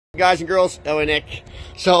guys and girls? L.A.Nik.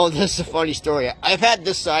 So this is a funny story. I've had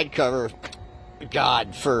this side cover,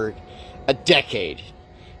 God, for a decade.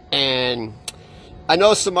 And I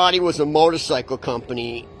know somebody was a motorcycle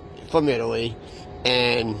company from Italy,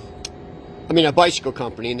 and a bicycle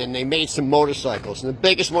company, and then they made some motorcycles. And the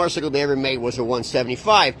biggest motorcycle they ever made was a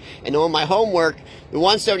 175. And on my homework, the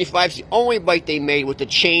 175 is the only bike they made with the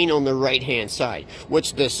chain on the right-hand side,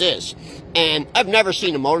 which this is. And I've never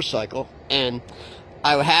seen a motorcycle. And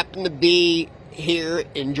I happened to be here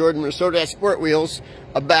in Jordan, Minnesota at Sport Wheels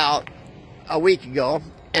about a week ago,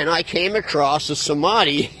 and I came across a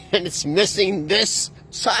Somati, and it's missing this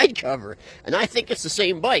side cover. And I think it's the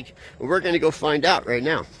same bike. And we're going to go find out right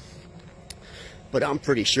now. But I'm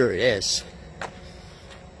pretty sure it is.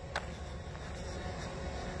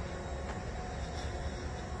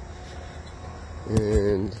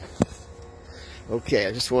 And okay,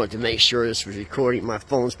 I just wanted to make sure this was recording. My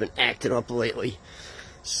phone's been acting up lately.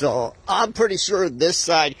 So I'm pretty sure this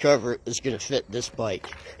side cover is going to fit this bike.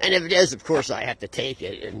 And if it is, of course, I have to take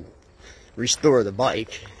it and restore the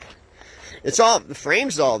bike. It's all, the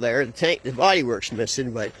frame's all there, the tank, the bodywork's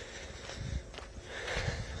missing, but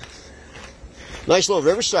nice little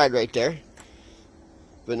Riverside right there.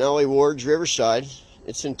 Benelli Ward's Riverside.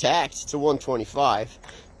 It's intact. It's a 125,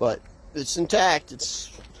 but it's intact.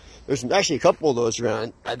 There's actually a couple of those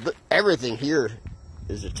around. Everything here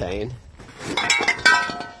is Italian.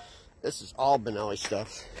 This is all Benelli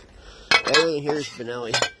stuff. Everything here is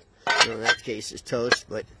Benelli. In that case, is toast,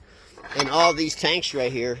 but and all these tanks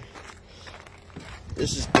right here.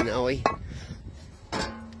 This is Benelli.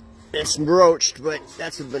 It's broached, but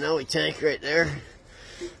that's a Benelli tank right there.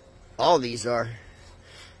 All these are.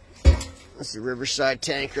 That's the Riverside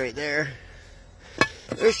tank right there.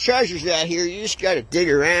 There's treasures out here. You just got to dig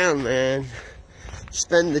around, man.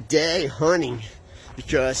 Spend the day hunting,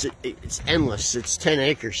 because it's endless. It's 10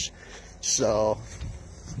 acres. So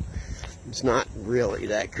it's not really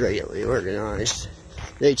that greatly organized.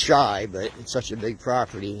 They try, but it's such a big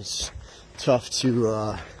property. It's tough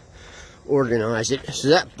to organize it. So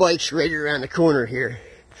that bike's right around the corner here,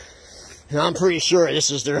 and I'm pretty sure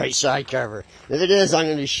this is the right side cover. If it is, I'm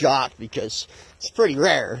going to be shocked, because it's pretty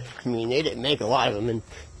rare. I mean, they didn't make a lot of them, and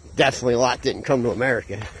definitely a lot didn't come to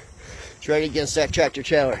America. It's right against that tractor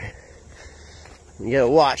trailer. You gotta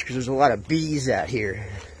watch, because there's a lot of bees out here,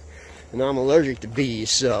 and I'm allergic to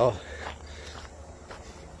bees, so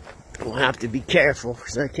I'll have to be careful,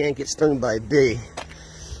 because I can't get stung by a bee.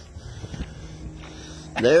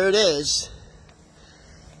 There it is.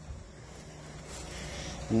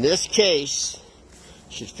 In this case,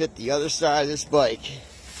 should fit the other side of this bike.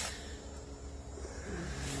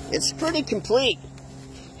 It's pretty complete.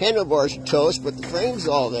 Handlebars are toast, but the frame's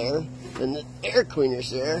all there, and the air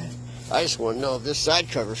cleaner's there. I just want to know if this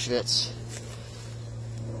side cover fits.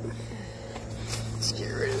 Let's get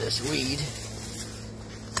rid of this weed.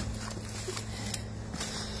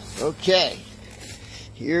 Okay,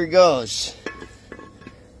 here goes.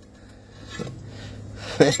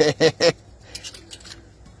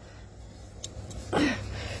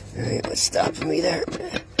 Alright, what's stopping me there?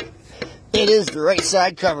 It is the right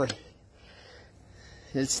side cover.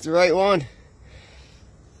 It's the right one.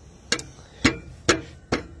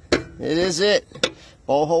 It is it.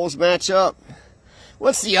 Both holes match up.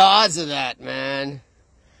 What's the odds of that, man?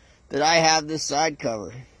 That I have this side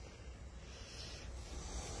cover.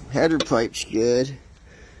 Header pipe's good.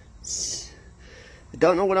 I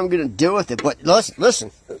don't know what I'm going to do with it, but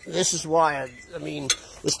listen, this is why I mean,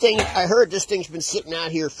 this thing, I heard this thing's been sitting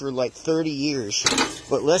out here for like 30 years,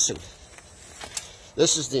 but listen,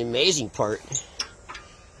 this is the amazing part.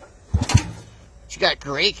 It's got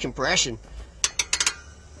great compression.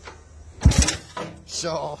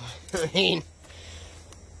 So, I mean,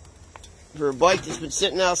 for a bike that's been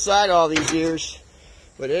sitting outside all these years,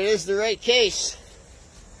 but it is the right case.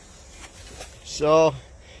 So,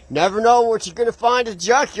 never know what you're going to find at the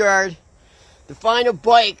junkyard. To find a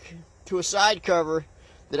bike to a side cover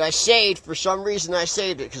that I saved. For some reason I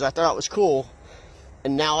saved it because I thought it was cool.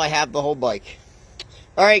 And now I have the whole bike.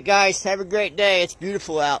 Alright guys, have a great day. It's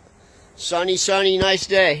beautiful out. Sunny, sunny, nice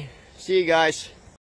day. See you guys.